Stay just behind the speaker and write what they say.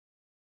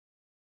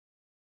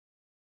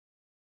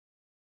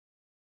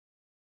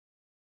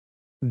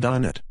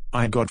Darn it,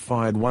 I got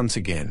fired once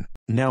again.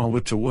 Now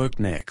what to work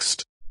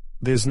next?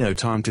 There's no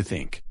time to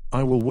think.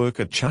 I will work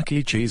at Chuck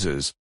E.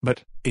 Cheese's,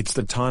 but it's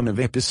the time of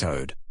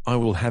episode. I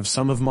will have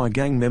some of my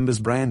gang members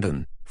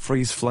Brandon,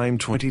 Freeze Flame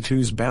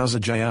 22's Bowser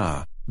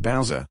Jr.,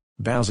 Bowser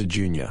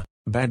Jr.,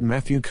 Bad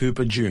Matthew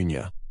Koopa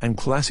Jr., and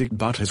Classic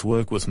Butters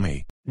work with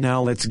me.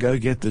 Now let's go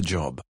get the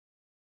job.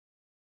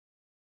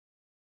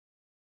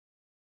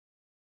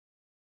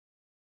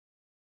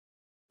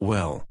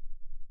 Well.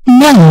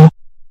 No.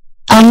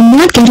 I am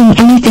not getting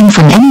anything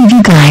from any of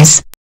you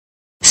guys.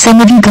 Some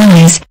of you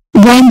guys,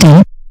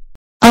 Brandon.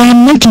 I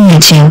am looking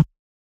at you.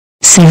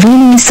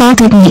 Severely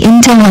assaulted me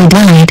until I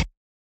died.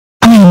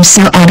 I am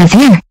so out of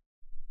here.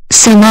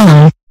 So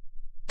long.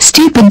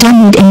 Stupid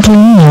dumb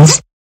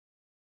employees.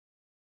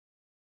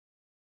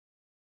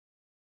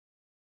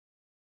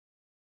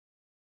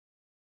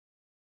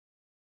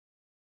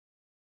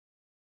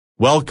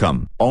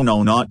 Welcome. Oh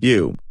no, not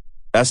you.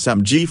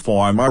 SMG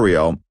for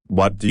Mario,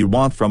 what do you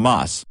want from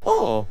us?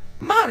 Oh,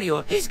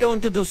 Mario, he's going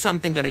to do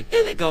something very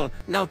illegal.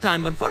 No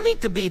time for me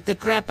to beat the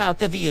crap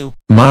out of you.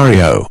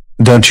 Mario,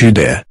 don't you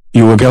dare.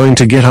 You are going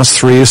to get us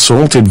three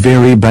assaulted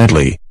very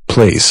badly.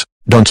 Please,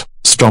 don't.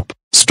 Stop.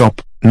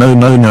 No.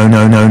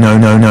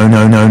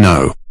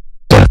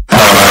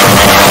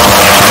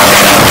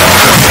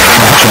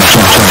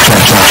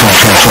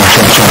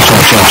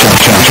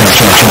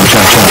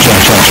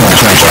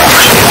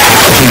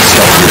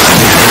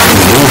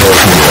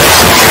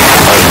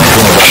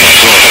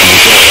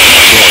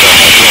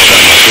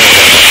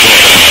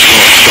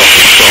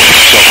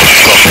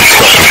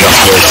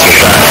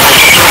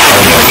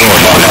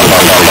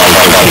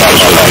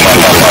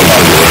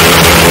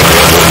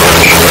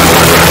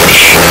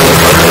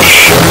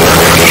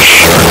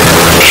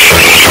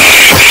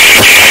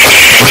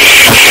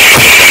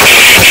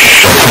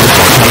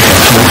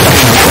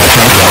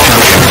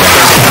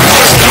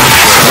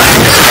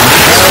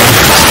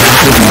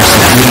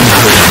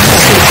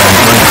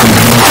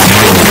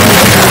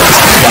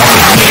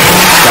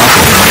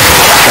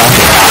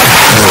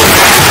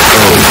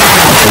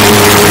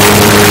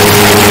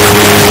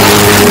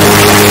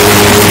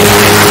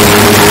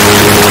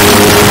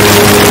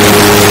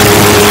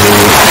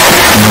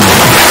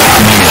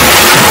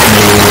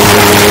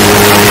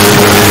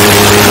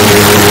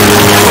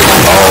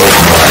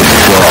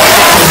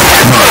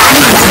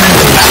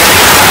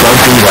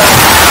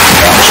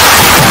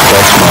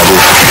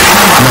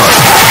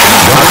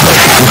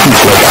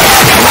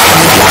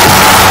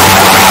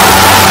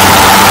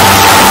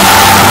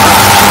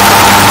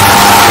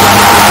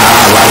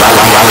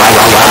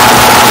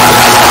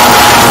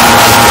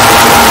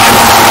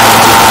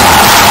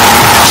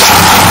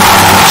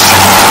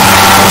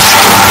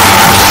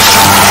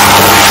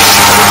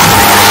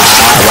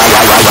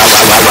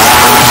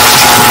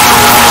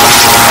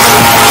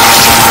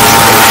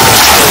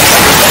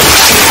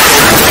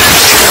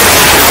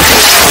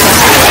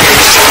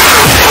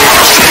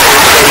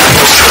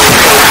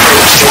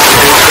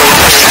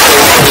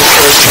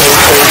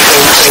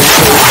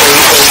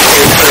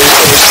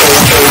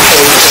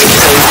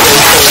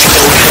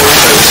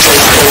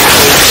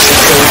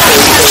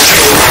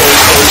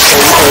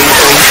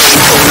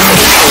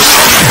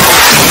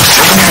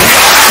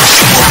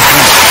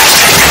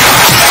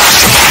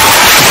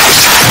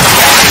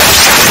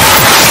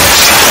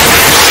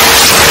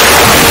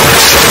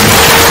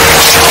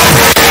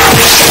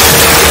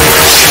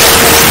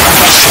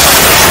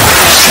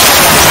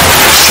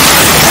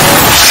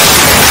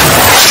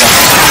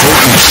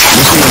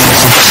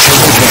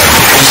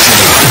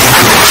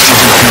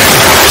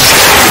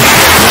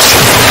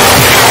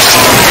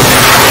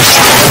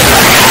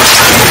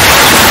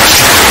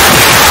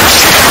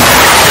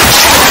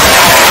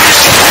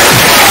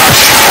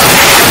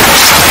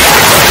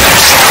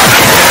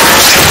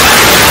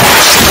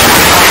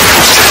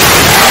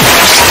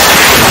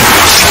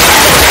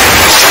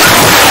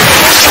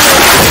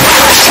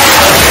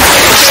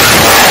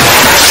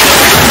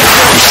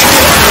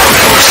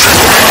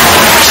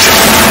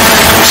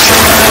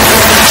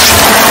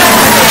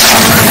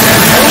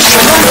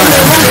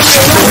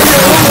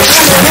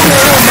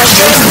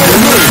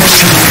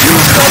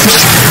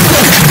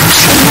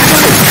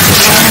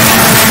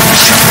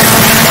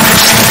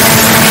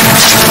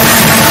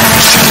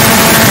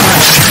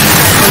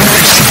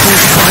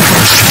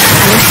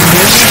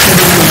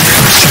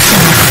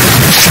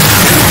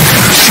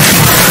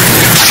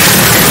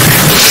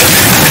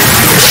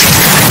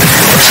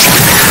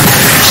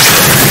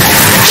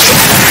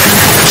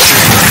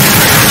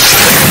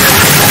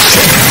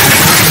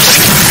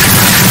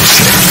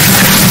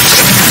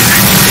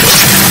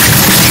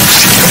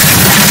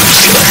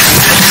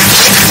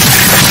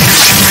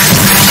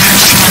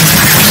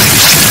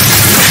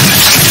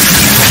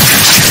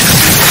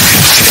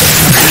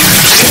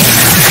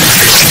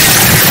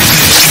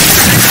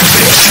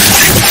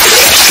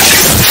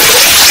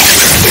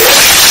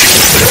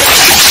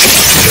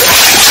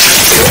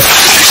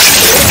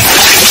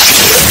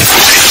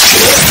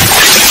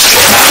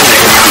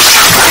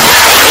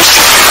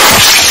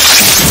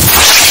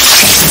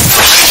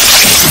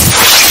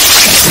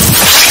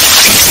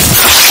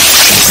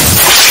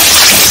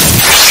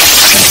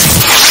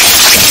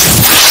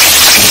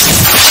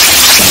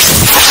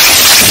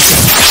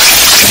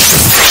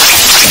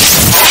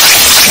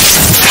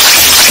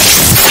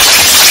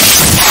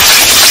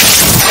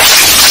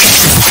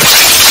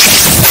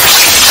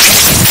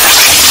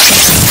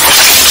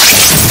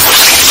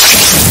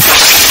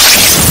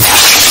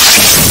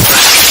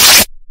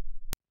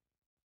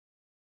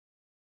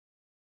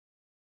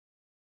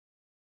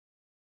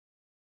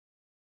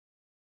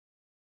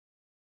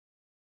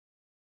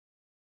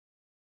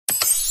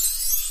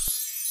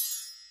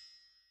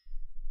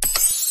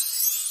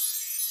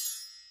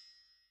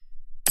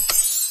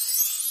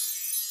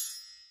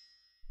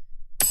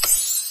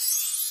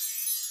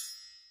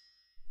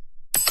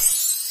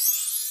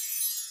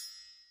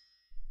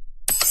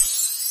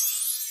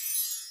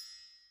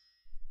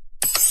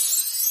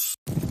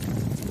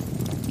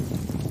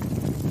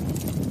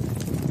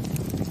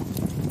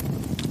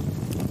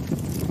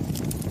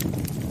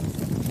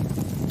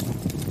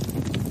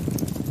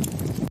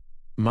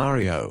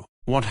 Mario,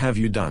 what have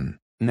you done?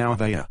 Now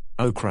they are,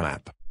 oh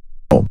crap.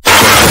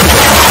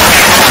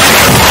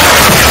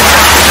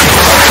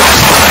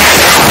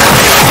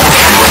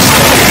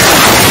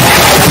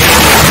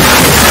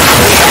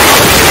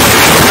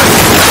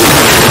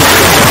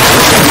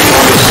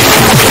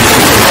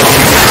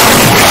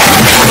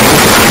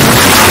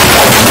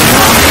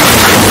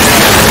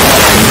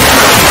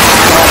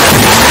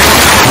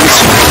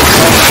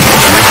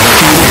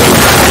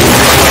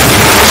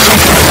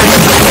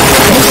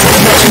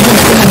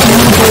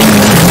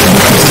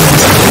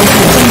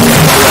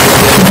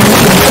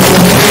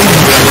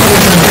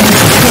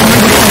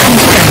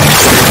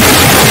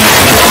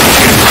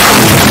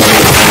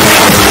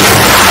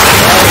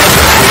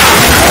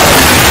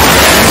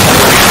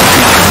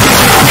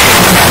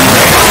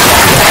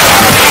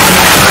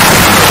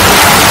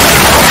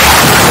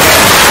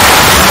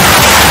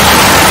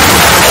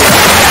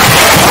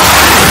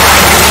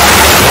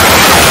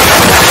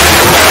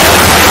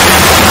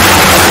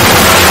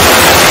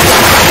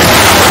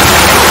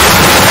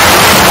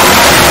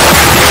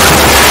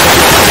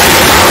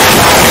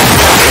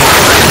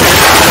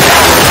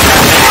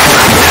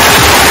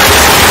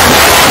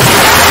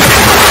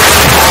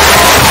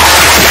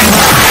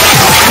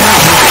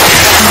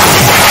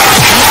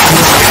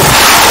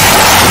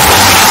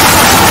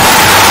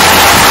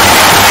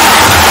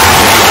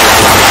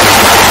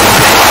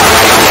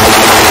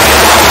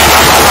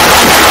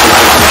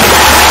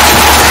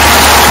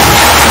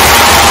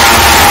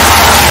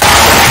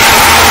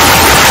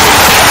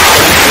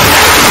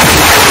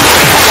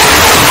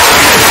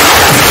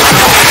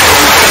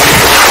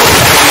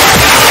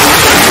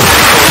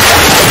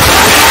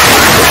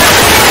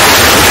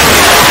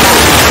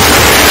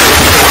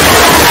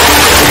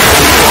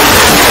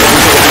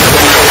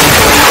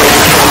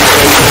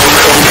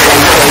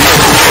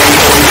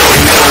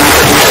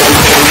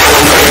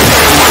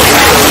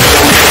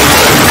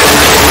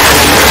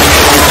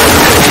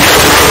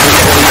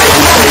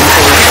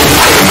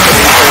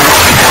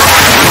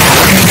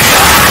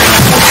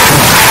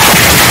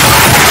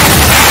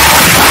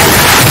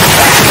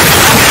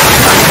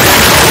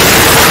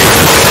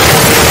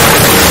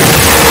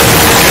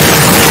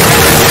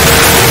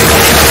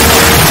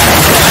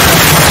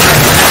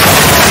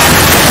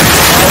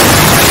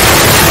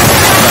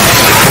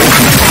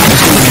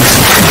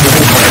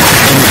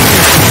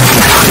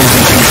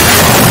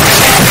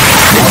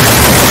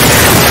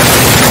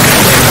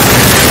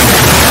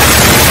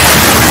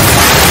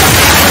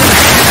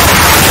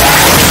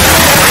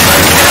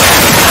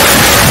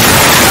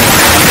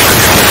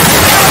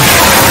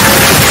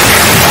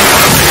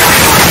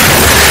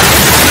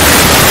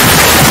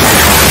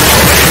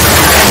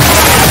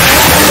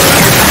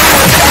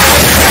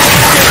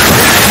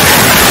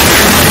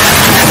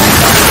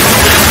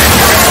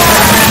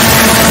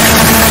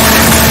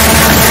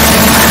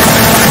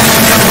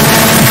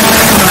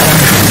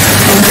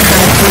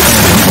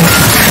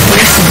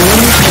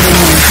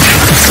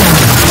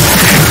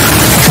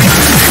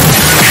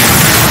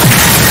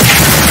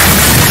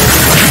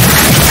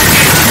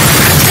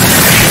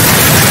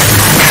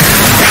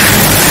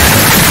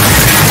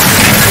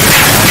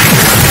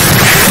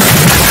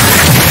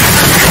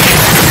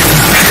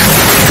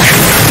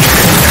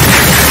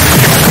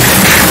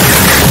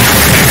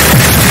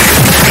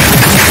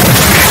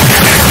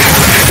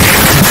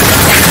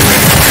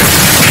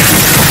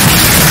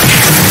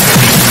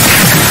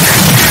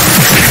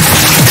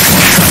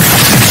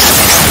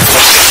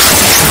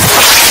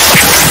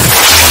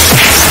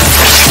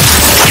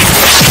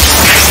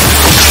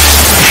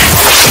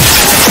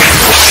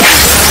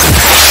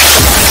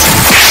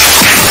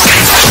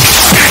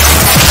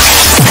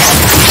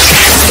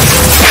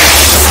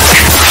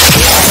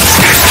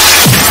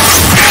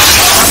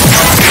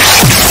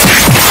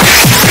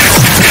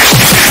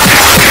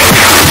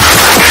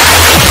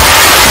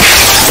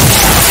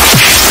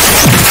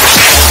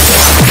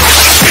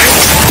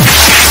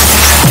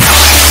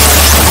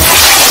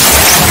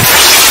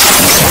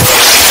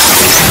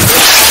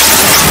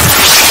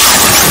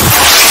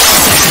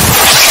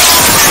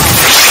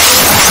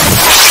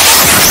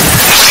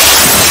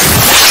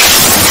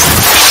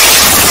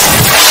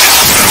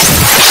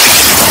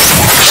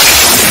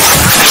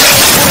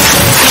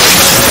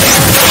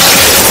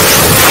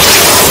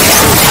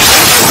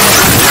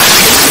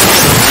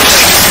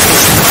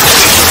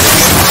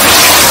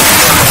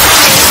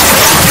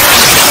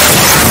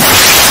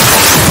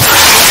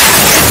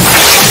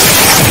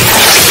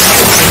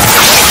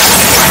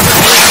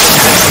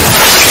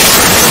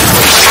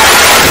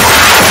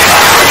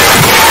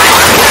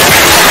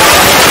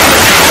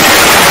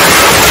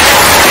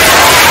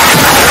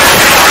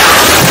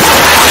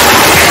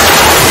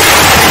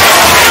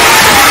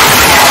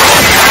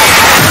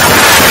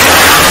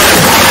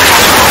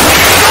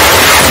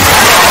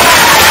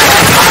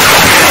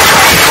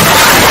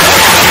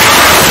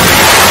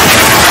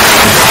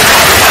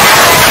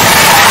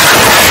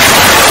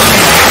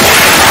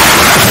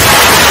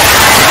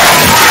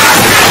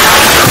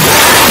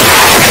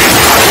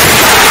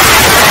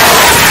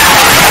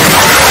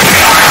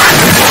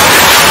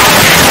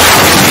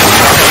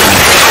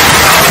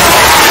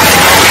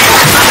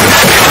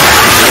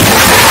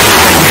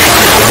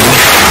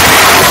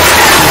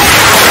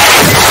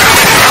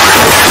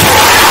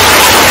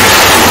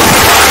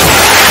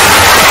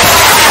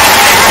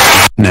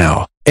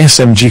 Now,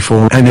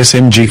 SMG4 and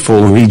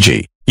SMG4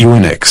 Luigi, you are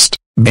next.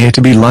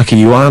 Better be lucky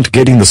you aren't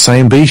getting the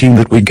same beating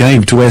that we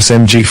gave to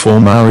SMG4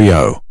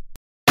 Mario.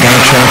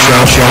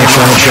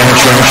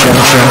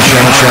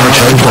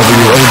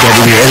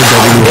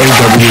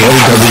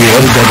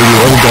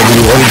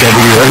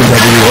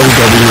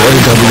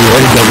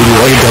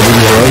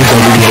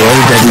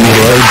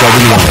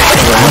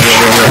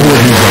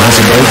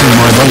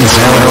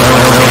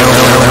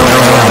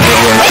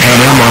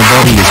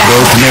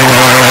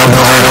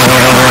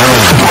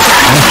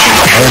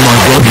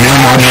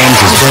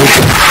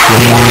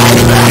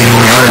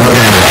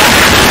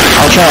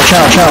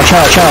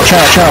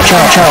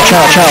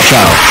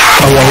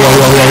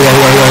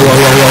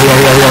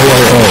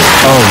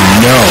 Oh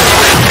no.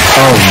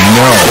 Oh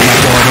no.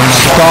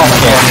 Stop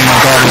it.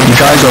 You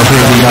guys are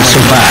hurting us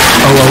so bad.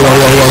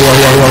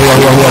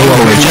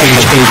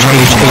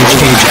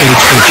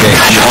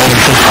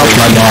 Out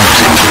my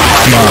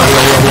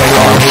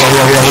arms.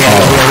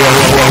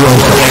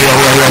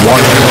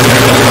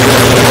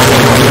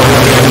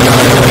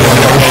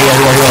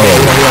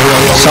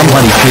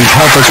 Somebody please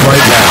help us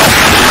right now.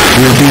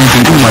 We're being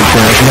beaten like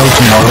there's no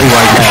tomorrow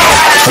right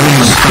now.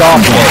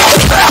 Stop it.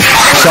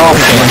 Stop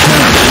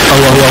it.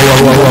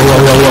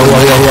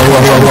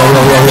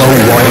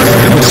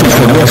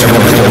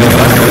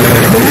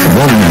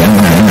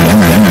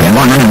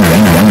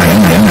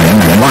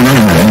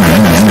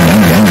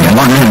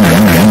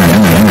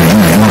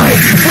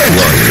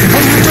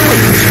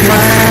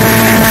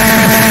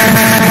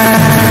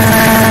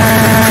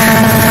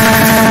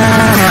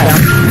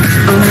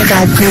 Oh my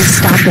God, please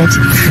stop it.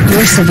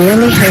 You're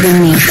severely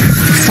hurting me.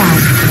 Stop.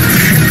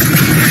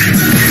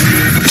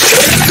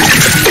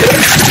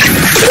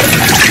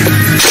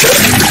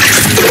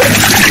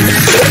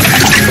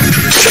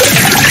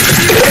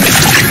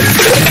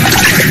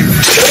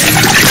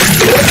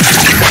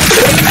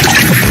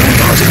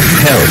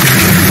 Help.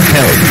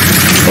 Help.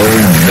 Oh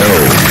no.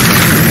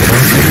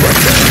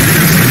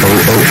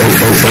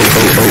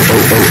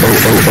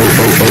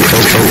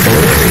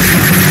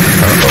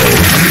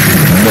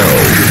 No.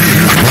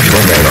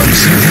 Not my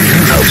arms.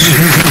 Ouch.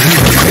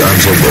 My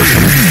arms are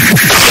broken.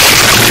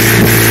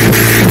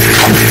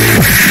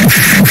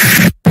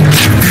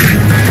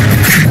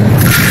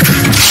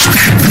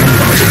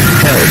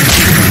 Help.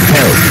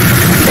 Help.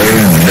 Oh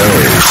no.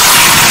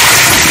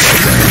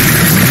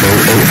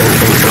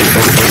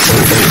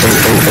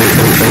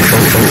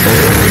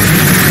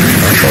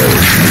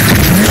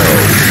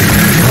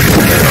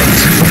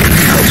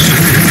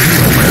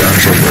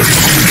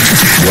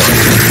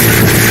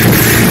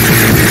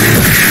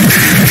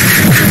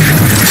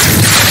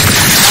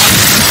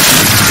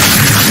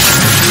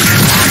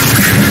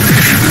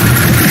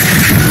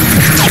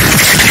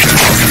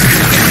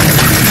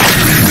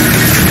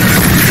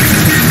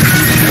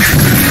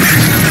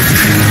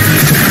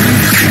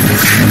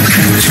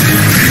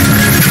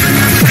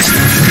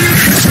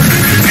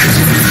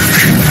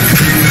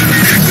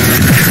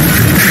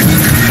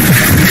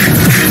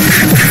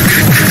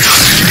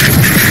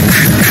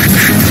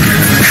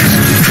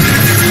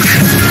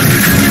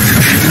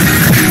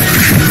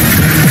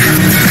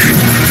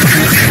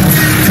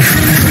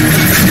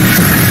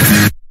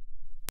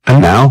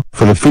 And now,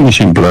 for the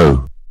finishing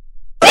blow.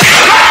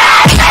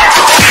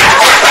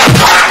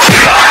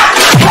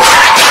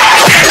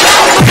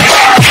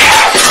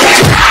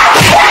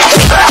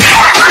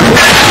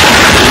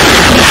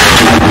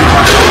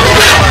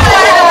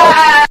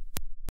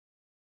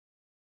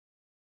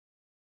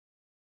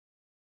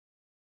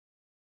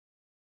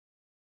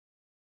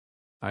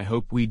 I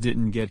hope we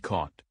didn't get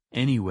caught.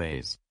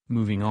 Anyways,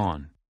 moving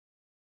on.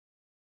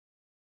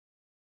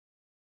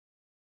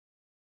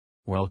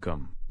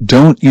 Welcome.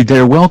 Don't you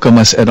dare welcome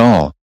us at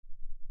all.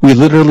 We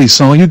literally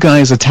saw you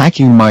guys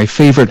attacking my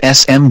favorite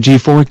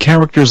SMG4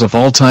 characters of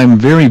all time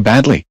very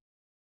badly.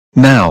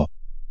 Now,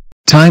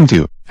 time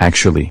to...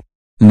 Actually,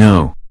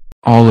 no.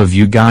 All of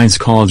you guys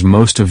caused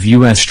most of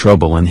US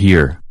trouble in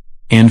here.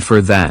 And for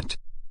that,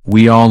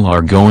 we all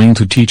are going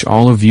to teach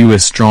all of you a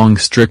strong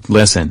strict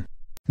lesson.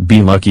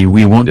 Be lucky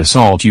we won't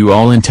assault you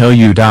all until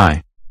you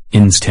die.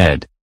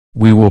 Instead,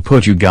 we will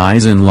put you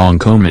guys in long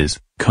comas.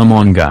 Come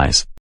on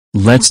guys.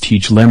 Let's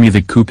teach Lemmy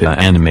the Koopa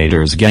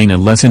animators gang a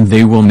lesson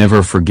they will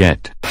never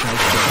forget.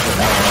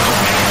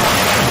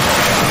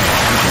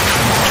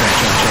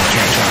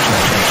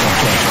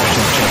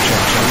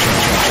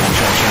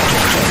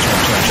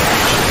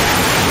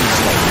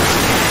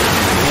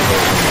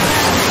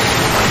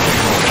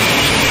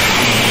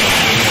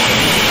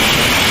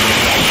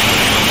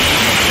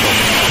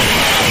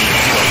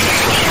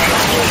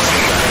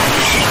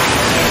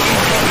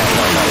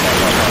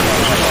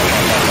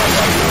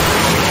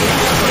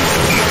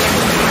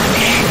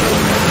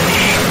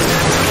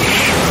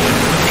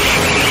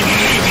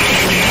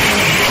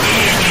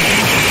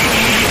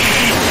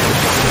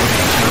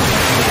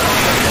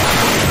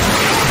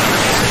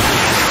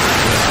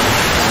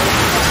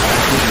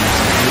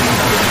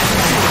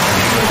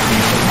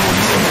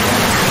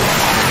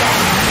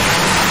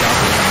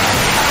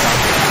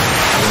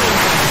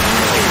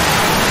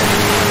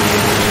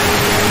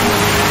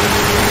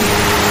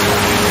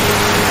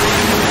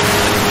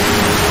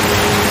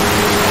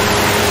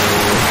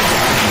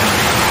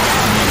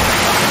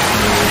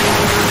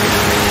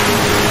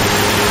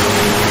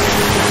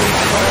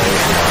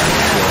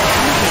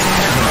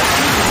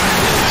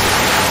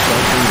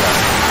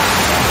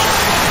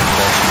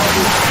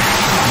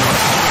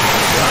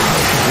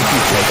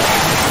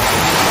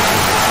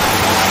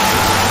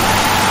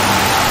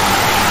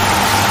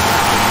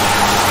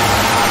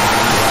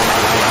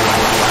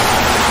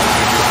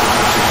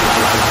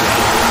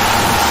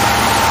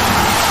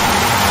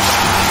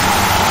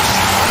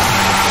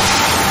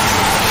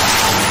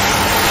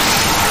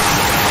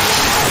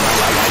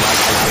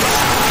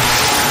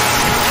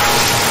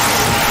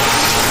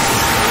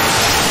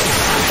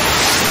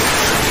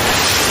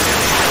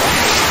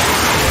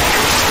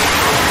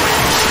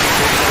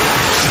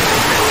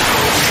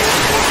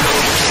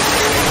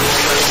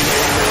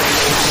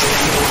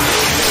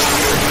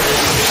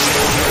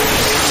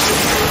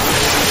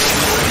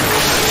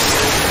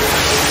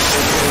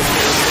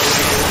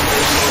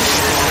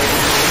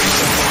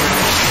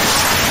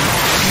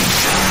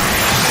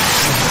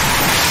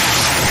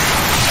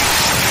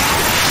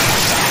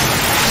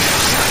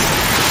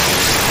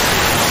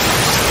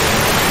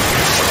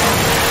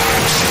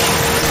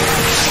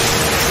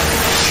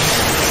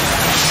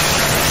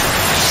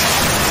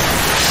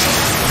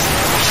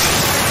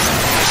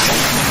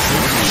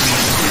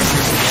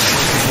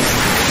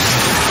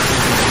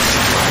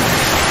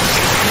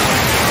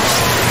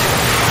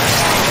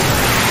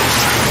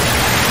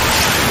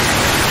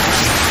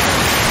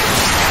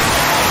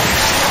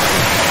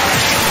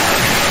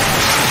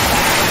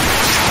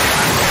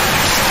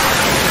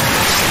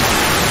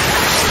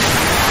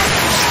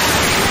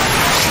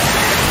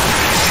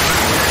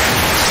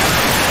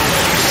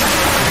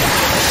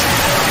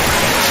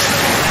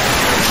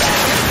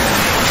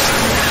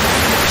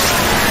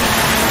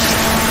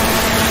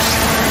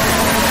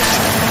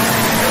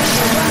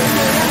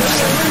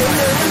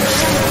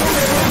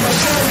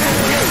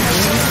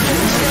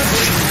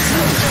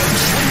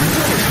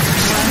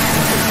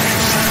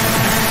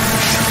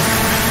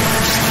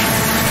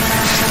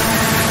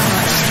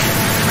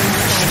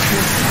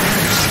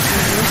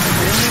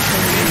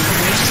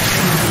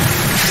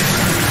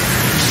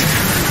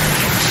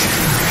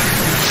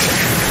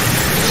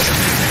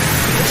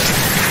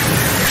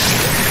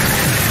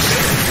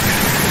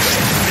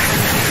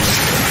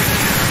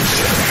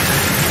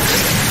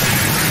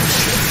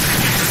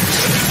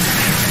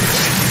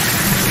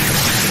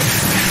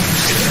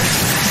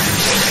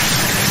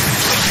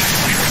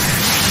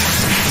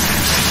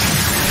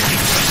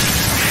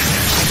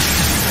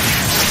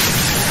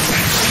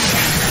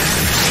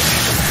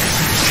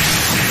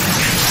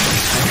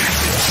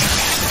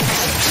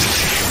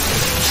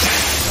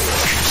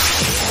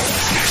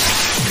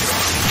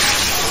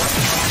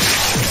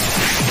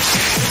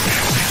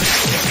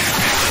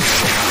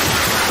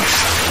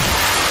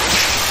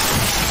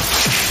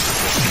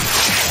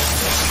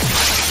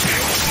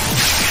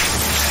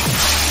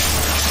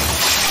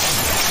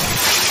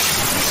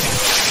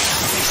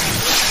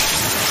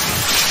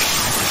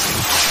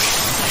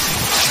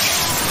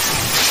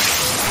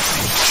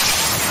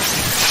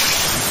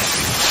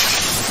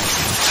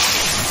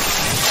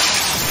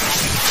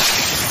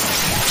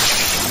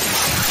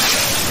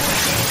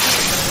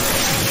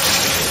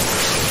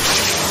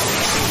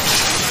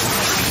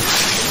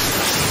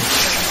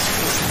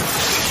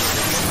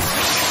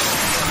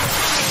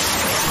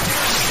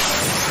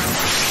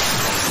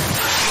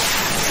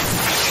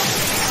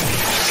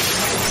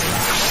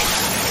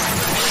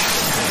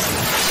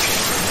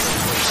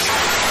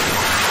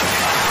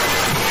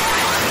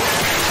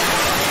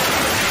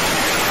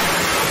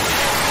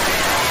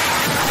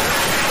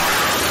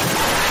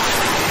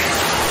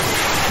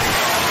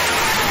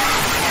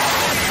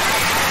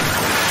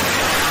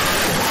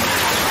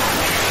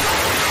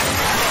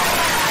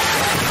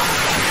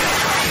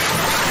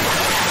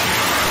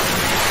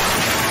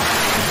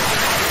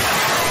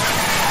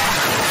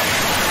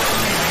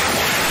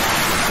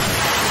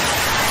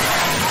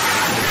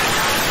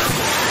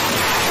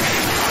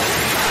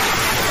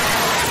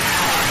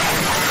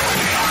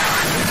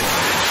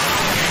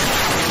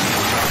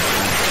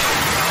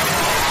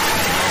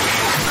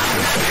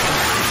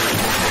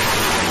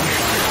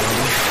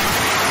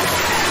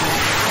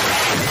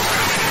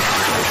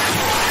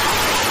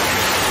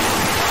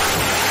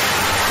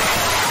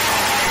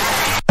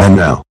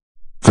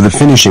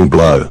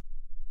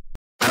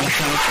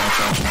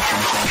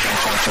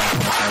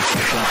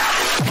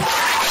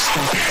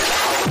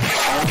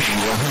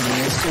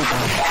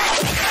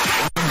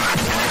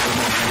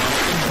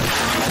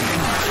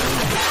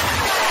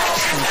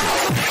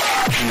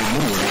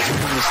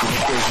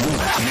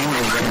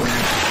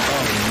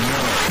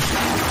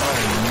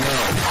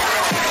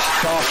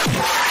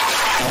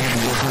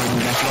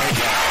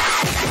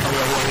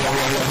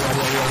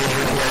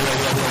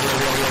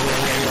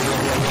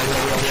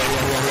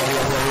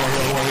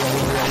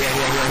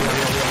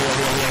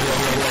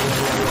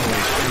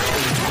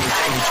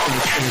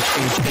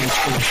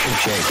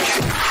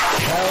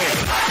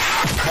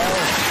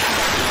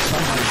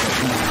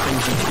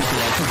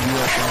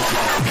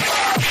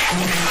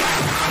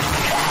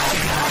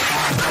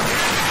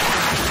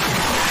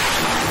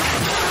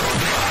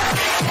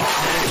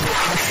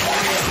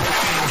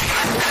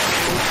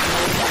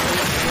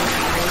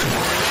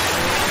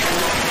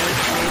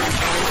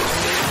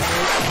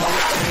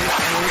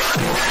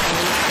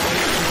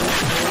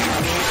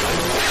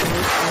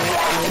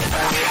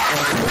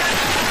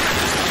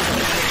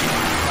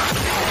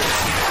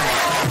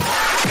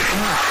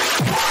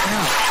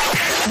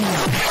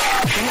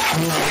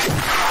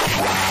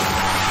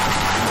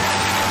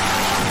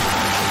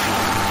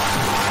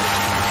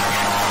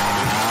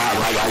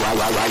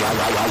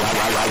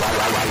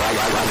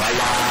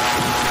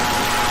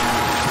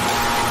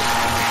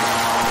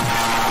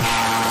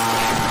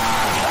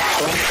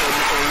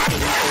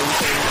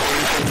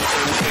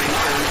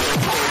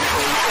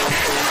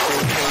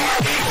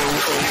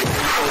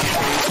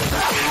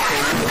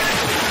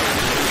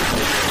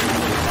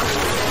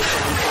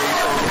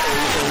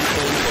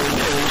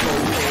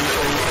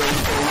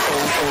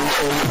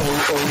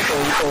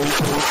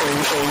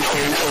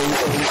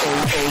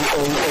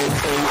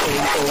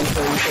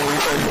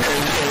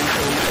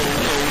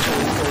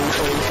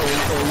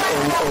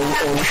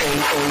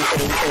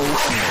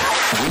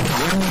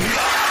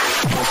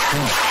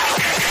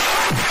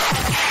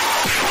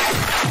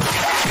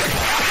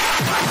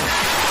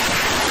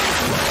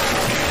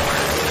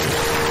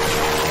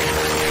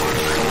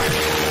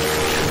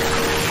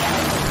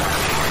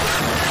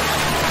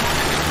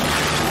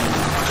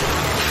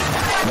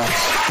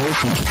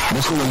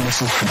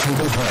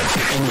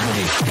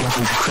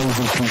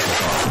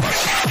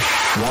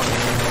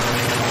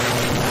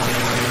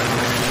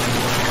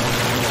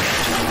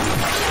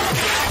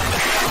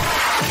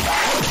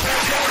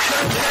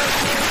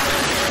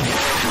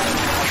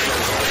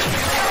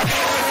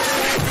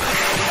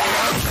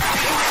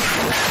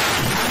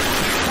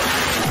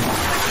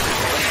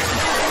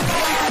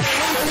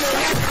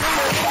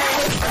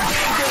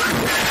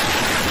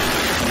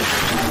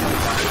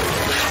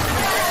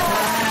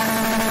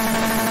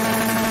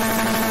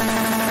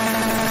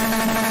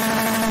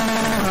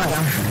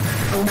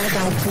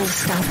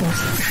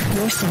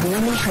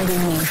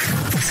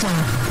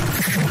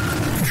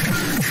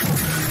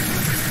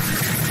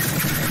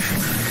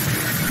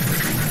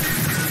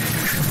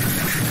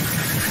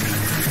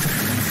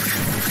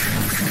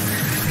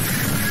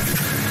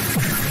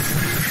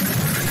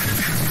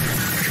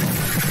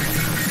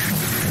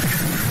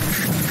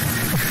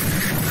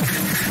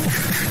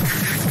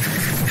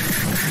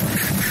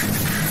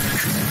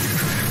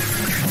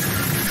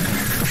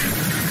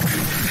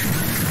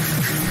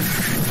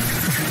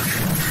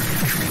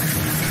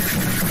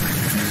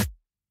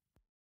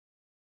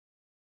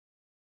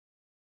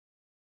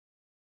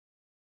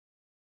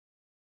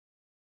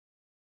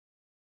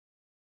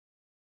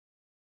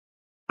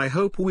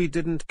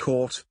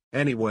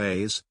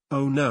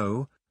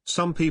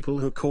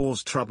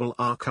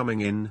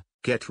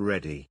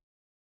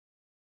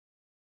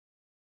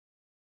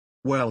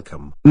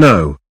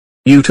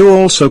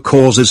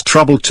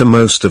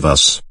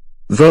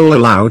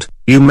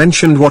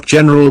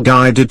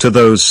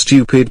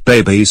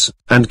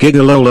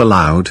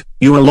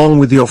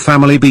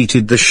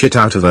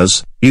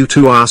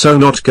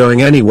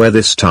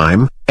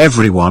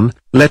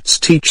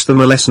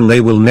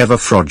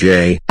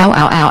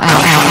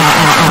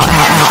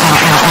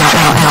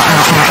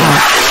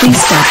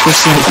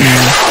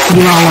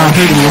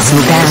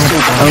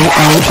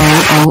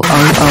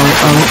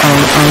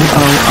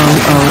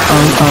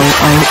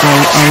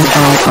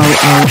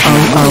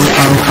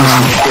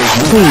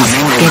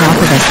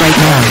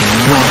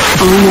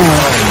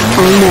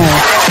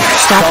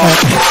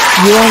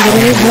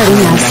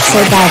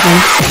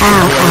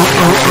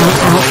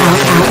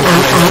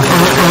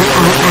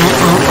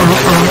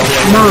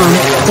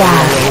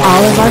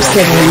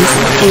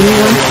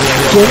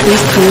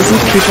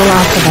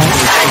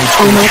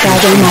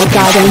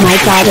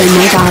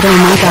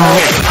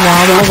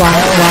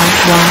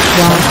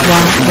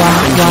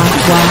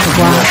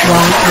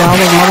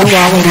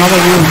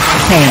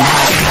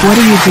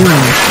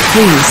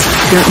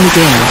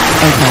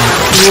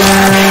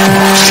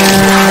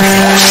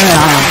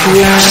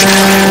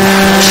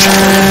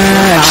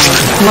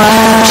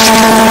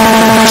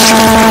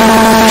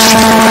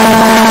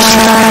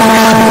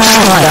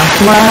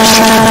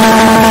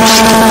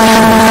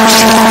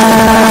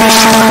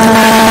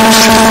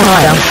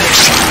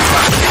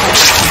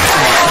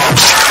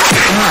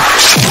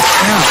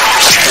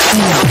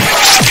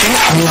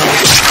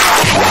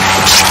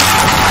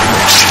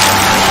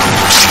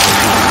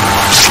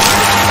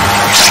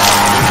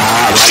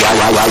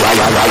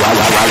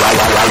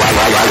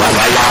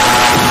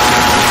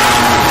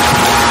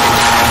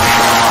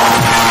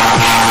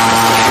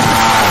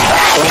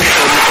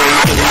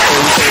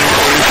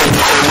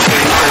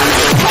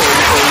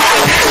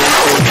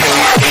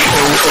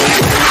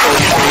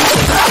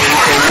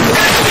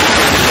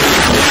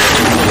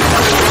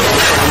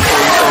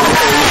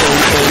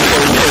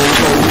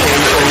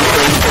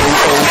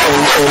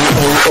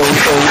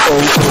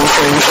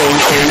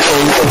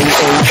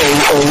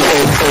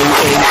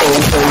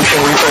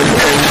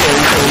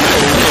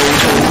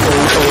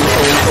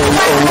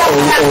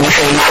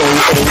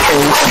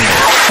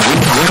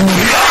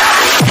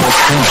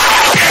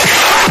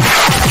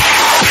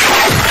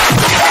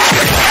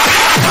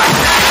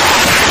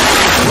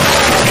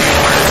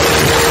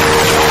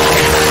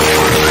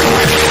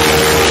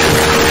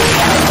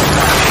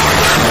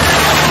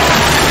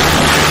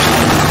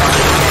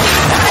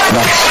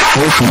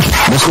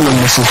 Mr.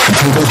 and Mrs.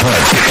 Potato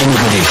Head.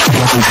 Anybody,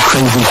 what these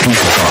crazy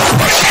people are.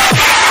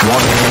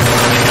 What?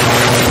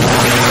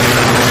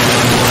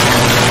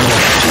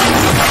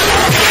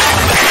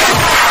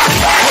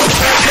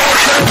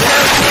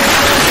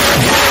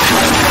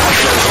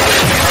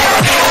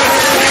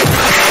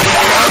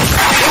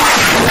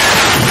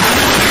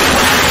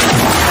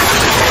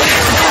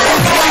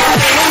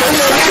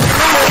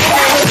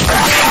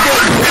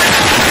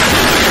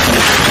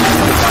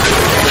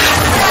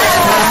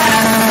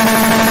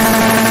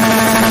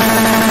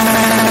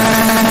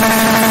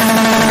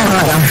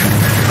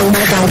 Oh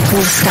my God,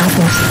 please stop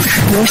it.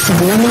 You're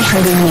severely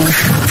hurting me.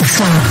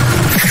 Stop.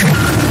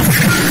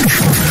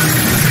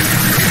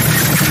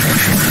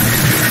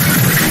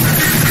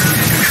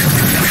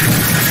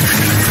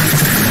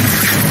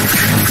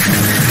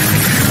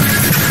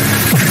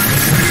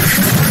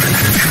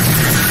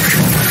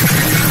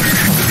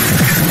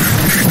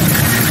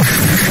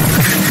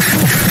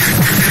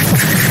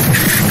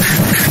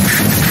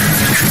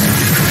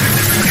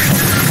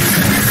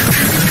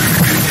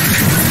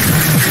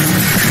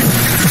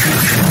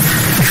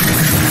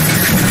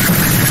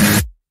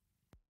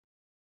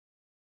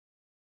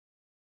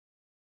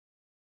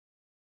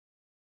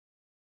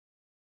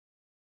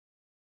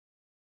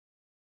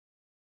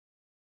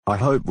 I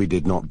hope we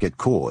did not get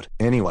caught.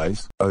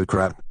 Anyways, oh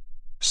crap.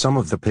 Some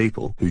of the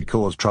people who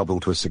caused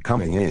trouble to us are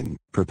coming in,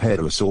 prepare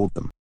to assault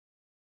them.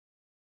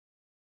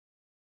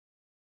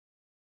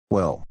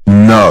 Well,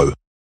 no.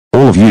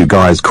 All of you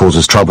guys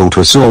causes trouble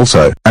to us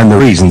also, and the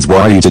reasons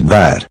why you did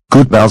that.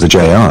 Good Bowser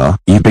Jr.,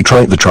 you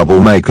betrayed the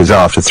troublemakers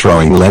after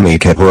throwing Lemmy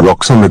Kepper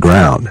rocks on the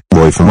ground.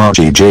 Boy from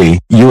RGG,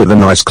 you were the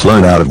nice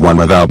clone out of one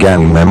of our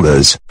gang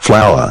members.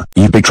 Flower,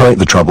 you betrayed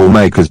the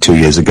troublemakers 2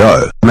 years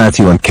ago.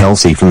 Matthew and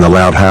Kelsey from the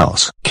Loud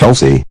House.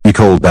 Kelsey, you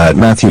called bad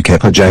Matthew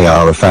Kepper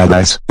Jr. a fat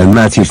ass, and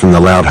Matthew from the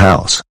Loud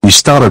House. You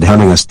started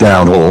hunting us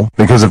down all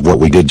because of what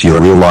we did to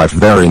your real life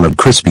variant of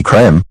Krispy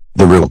Kreme,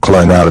 the real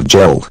clone out of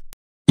Geld.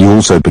 You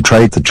also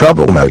betrayed the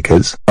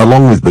troublemakers,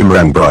 along with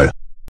Boomerang Bro.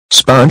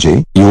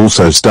 Spongy, you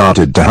also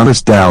started to hunt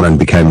us down and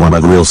became one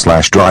of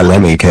real/dry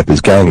Lemmy Kepper's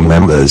gang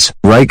members.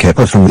 Ray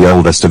Kepper from the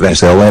oldest of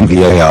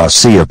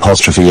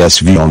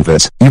SLNVARC_SV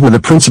onvis. You were the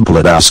principal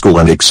at our school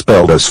and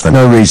expelled us for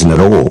no reason at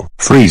all.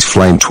 Freeze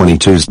Flame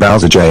 22's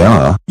Bowser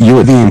Jr., you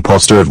were the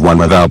imposter of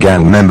one of our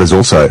gang members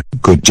also.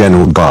 Good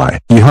general guy.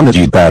 You hunted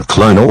you bad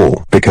clone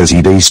all because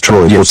he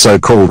destroyed your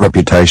so-called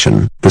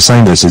reputation. The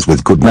same as is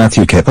with good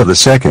Matthew Kepper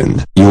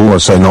II. You're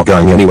also not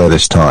going anywhere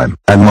this time.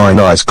 And my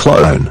nice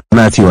clone,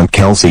 Matthew and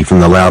Kelsey from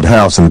the Loud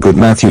House and good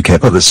Matthew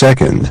Kepper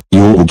II,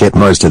 you all will get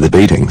most of the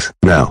beatings.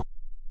 Now,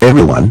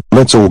 everyone,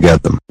 let's all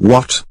get them.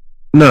 What?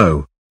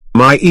 No.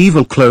 My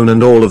evil clone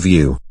and all of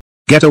you.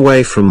 Get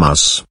away from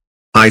us.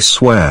 I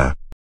swear.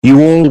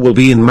 You all will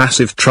be in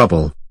massive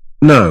trouble.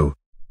 No.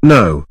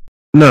 No.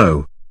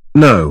 No.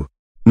 No.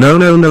 No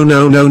no no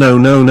no no no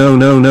no no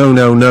no no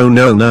no no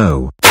no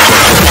no.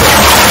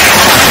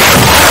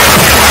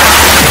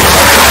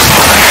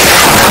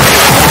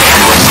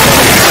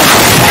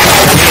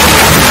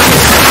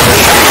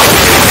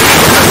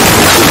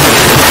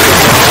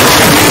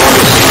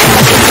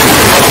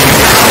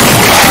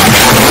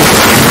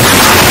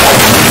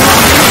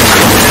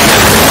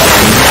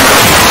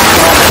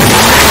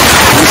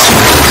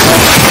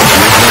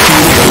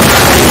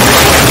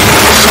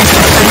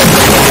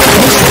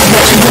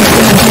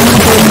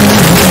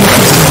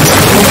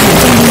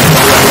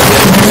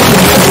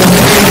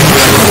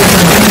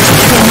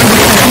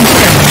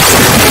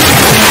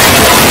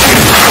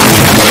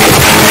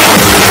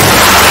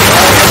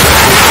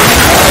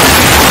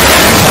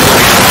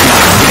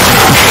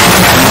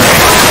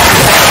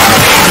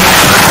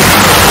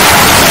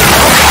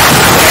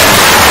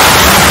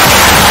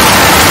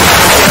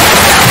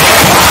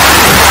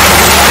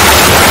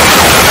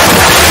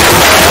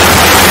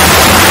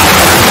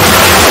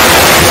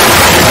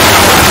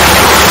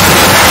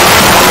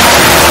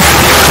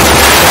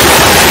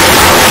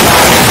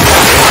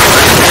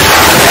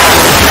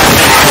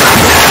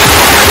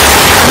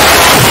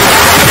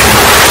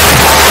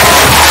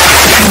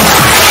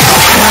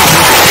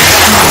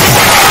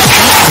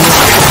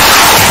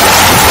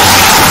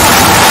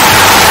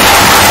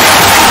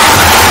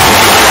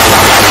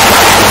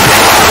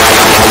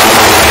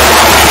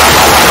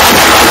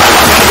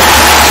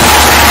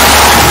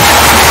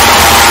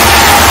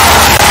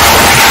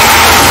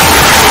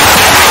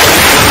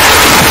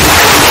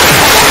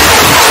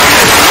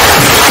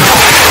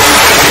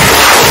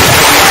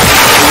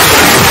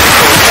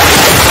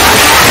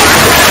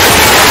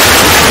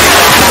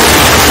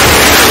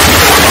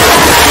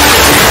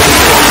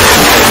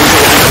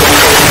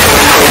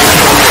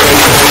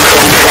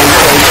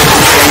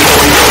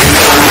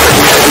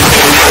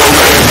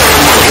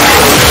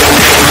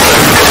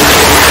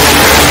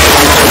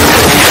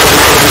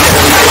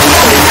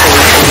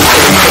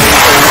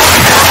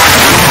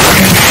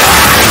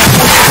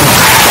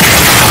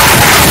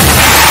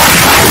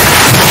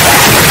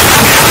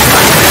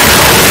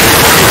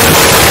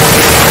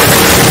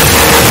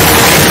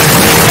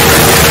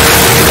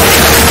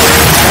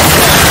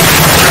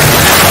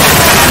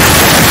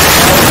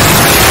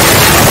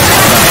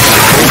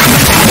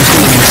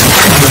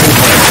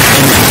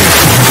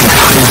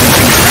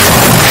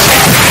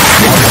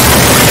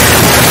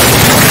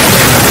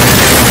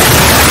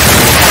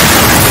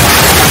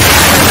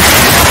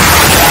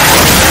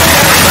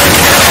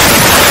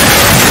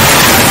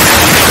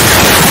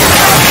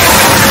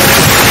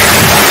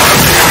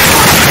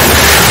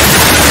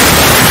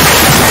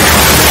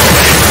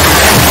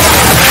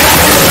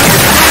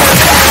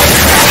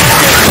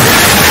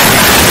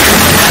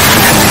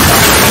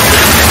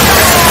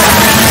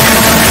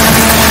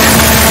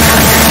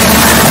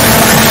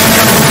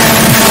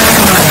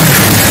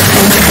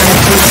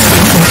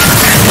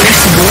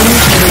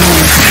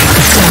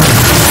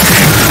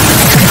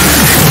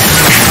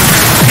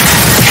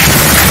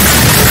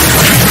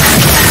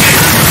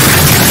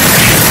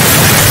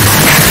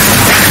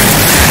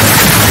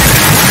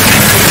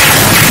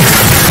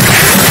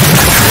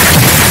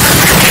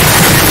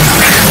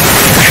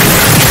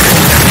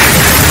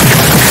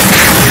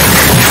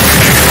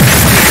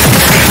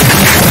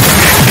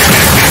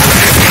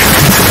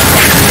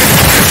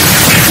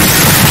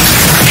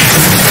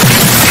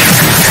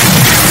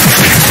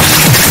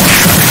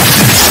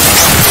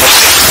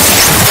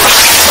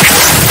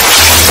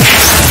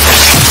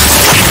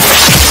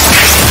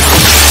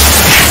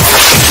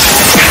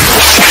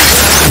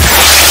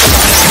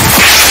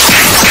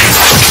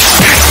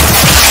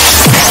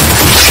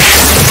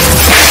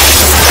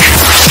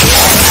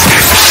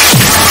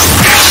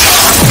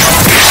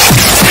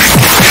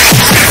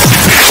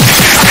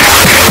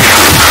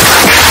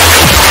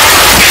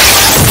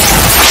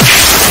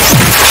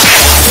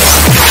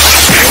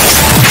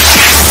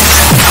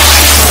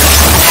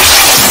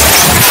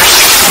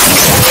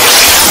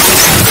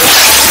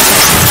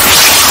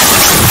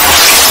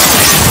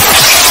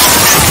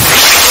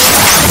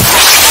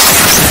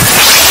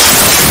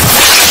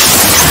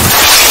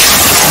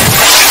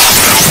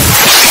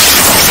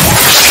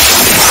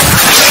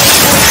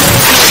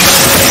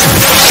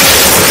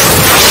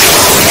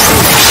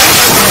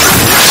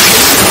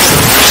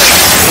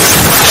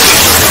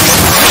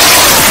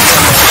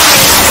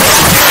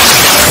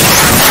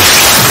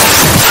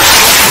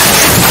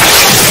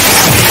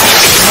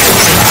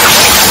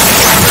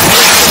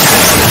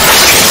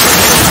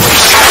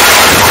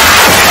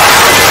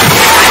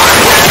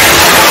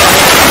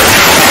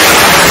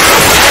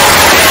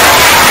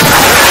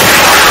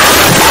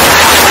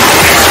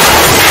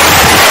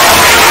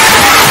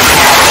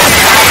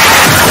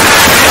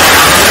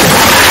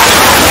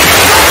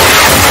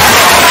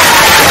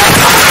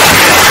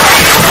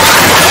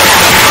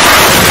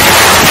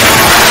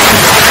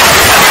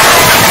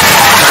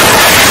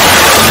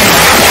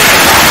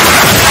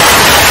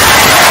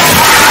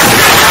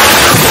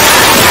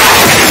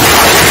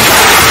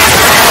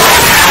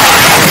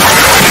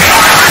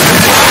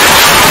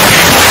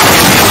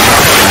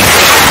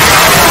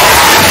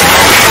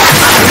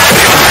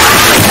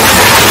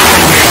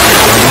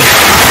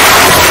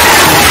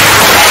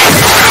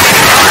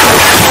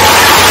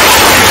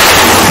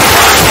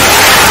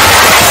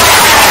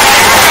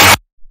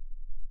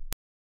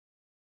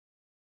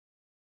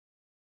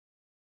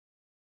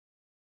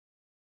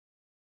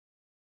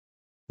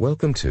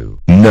 Welcome to.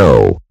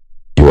 No.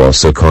 You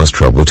also cause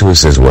trouble to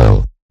us as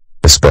well.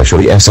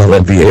 Especially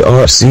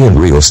SLMVARC and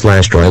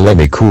real/dry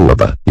Lemmy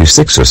Koopa. You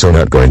six are so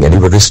not going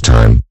anywhere this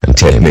time, and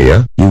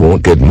Tamia, you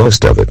won't get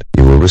most of it.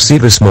 You will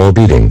receive a small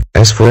beating.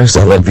 As for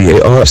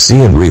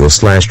SLMVARC and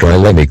real/dry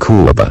Lemmy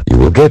Koopa, you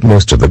will get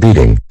most of the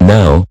beating.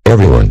 Now,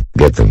 everyone,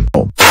 get them.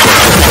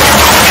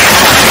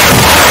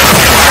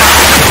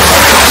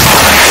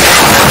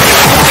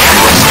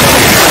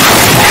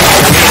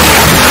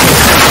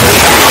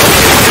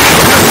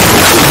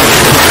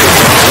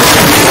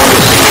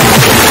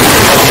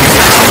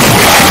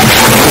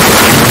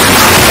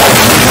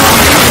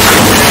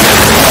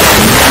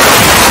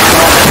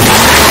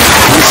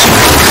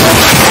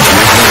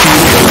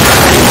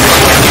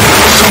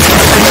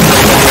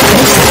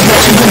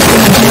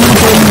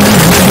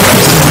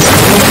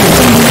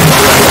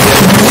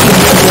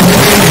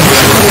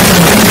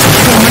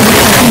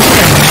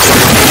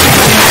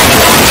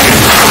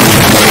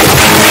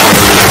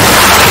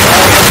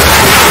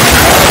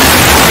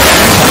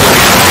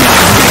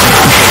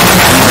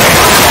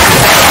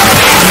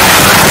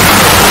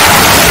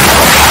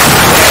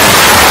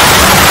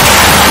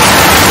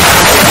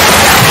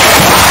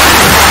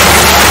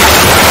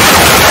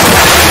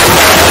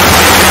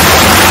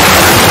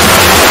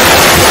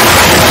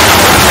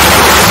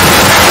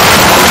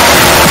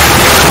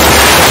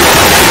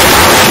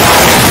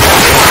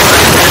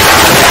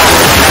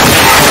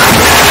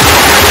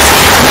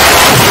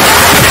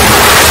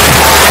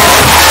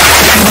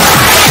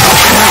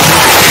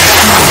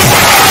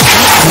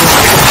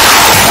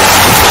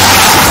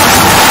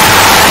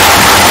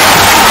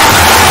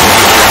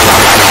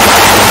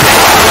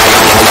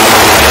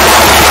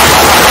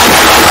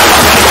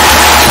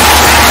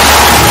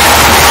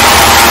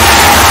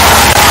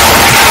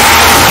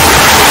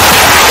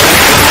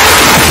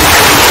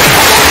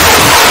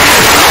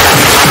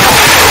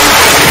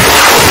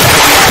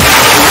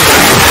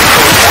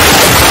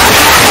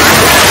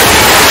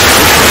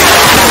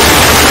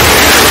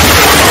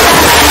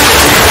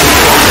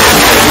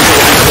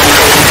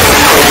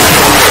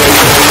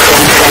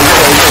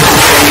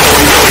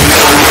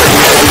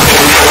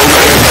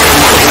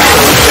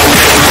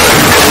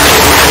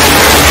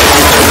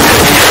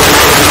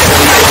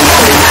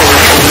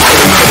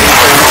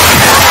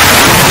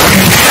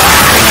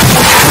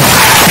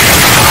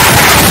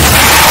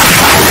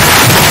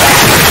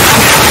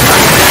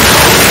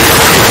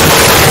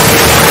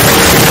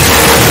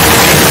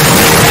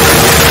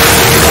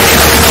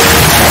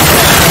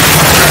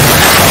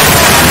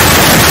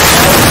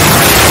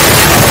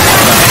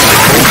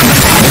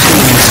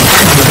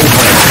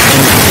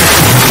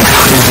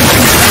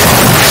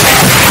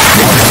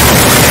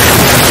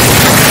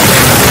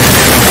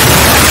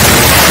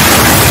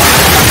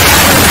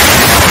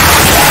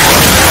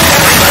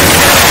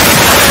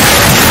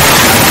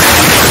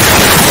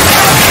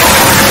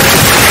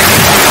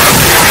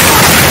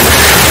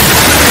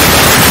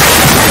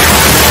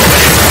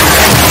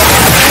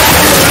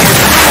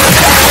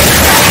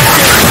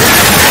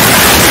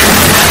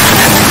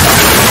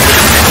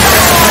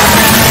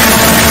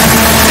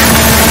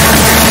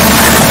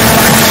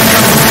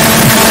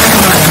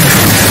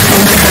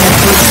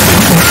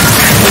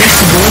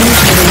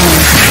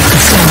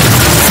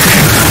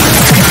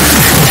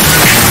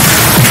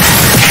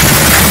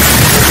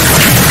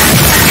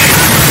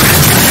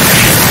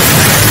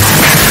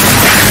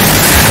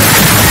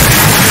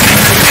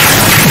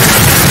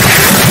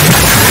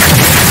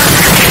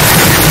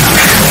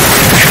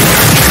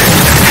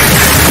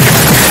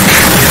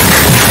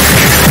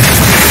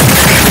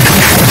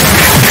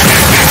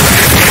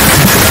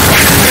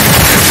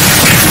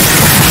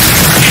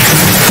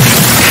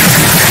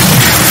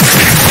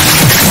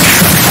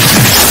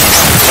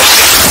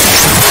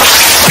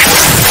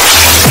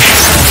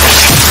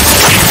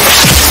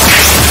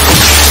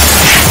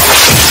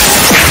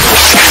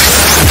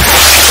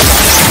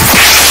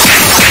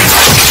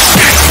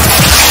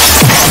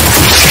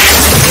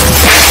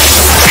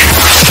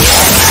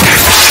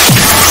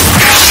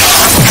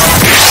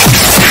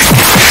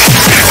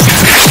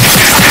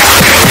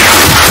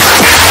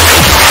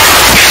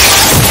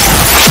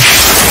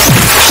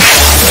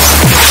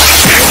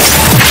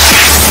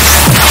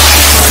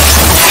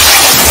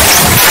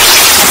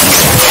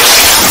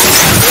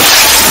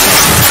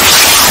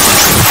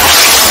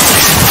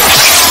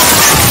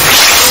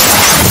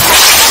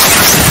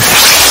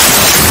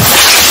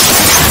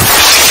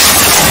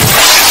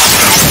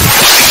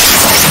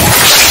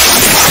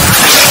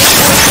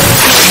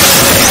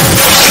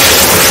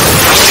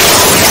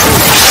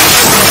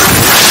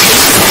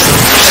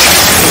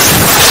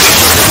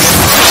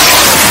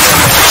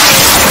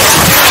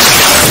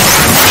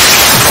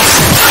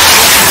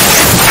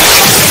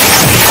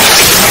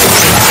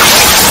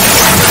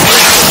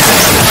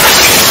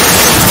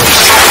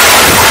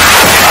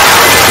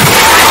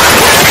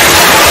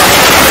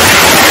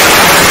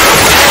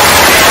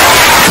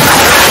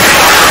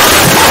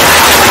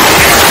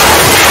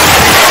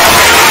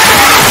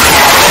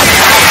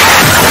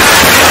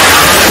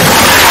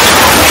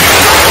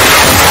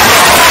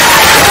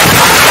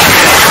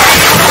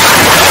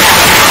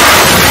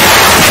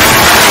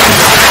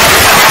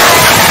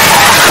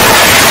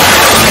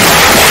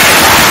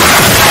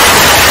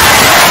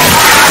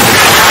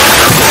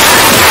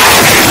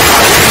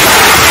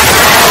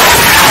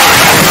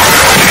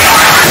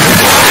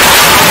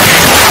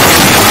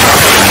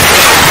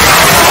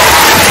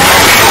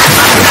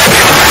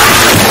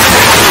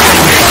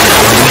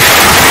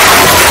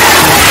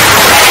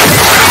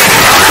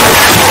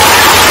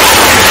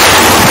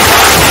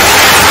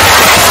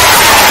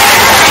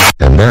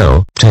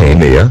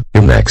 Mia,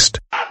 you're next.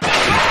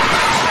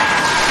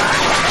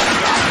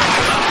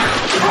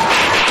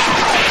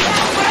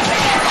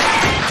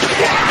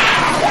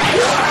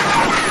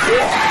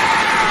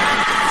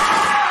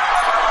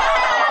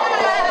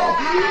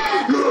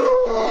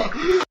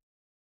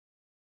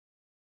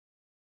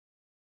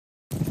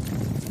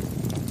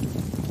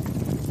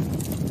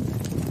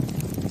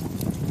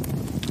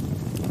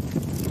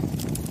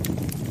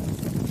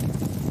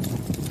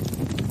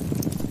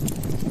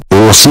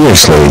 Or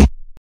seriously?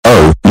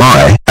 Oh,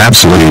 my,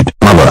 absolute,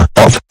 mother,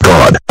 of,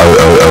 God,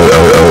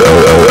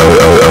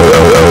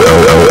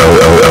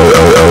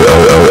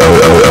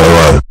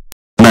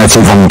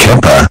 Matthew Von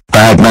Kepper,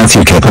 Bad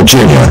Matthew Kepper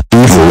Jr.,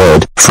 Evil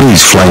Lord,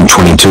 Freeze Flame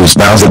 22's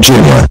Bowser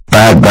Jr.,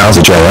 Bad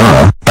Bowser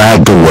Jr.,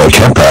 Bad Gilroy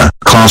Kepper,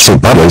 Classic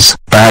Butters,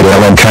 Bad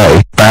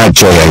LMK, Bad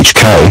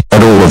JHK,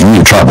 and all of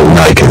you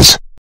troublemakers.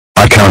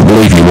 I can't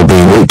believe you were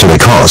being rude to the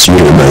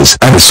costumers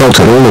and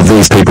assaulted all of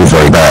these people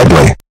very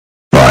badly.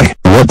 Like,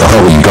 what the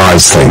hell are you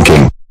guys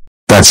thinking?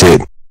 That's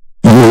it.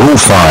 You're all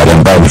fired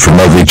and banned from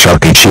every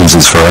Chuck E.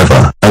 Cheese's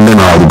forever, and then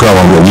I will go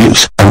on the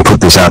news and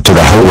put this out to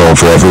the whole world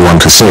for everyone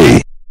to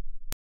see.